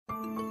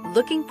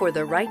Looking for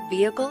the right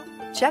vehicle?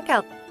 Check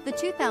out the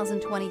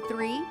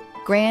 2023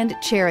 Grand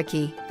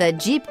Cherokee. The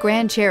Jeep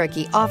Grand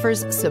Cherokee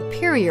offers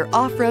superior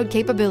off-road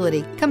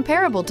capability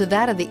comparable to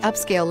that of the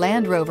upscale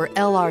Land Rover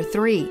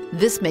LR3.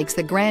 This makes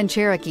the Grand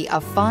Cherokee a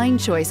fine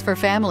choice for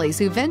families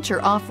who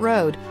venture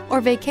off-road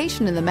or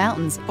vacation in the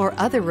mountains or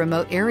other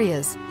remote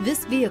areas.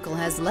 This vehicle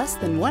has less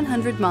than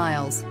 100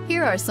 miles.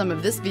 Here are some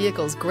of this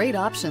vehicle's great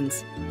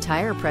options: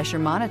 tire pressure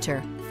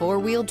monitor,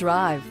 four-wheel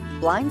drive,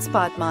 blind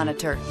spot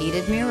monitor,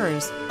 heated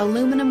mirrors,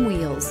 aluminum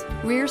wheels,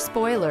 rear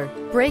spoiler,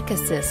 brake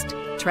assist,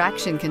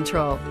 traction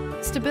control,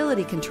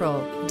 stability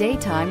control,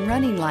 daytime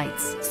running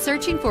lights.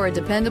 Searching for a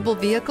dependable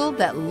vehicle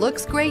that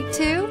looks great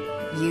too?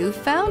 You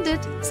found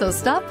it, so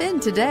stop in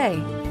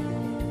today.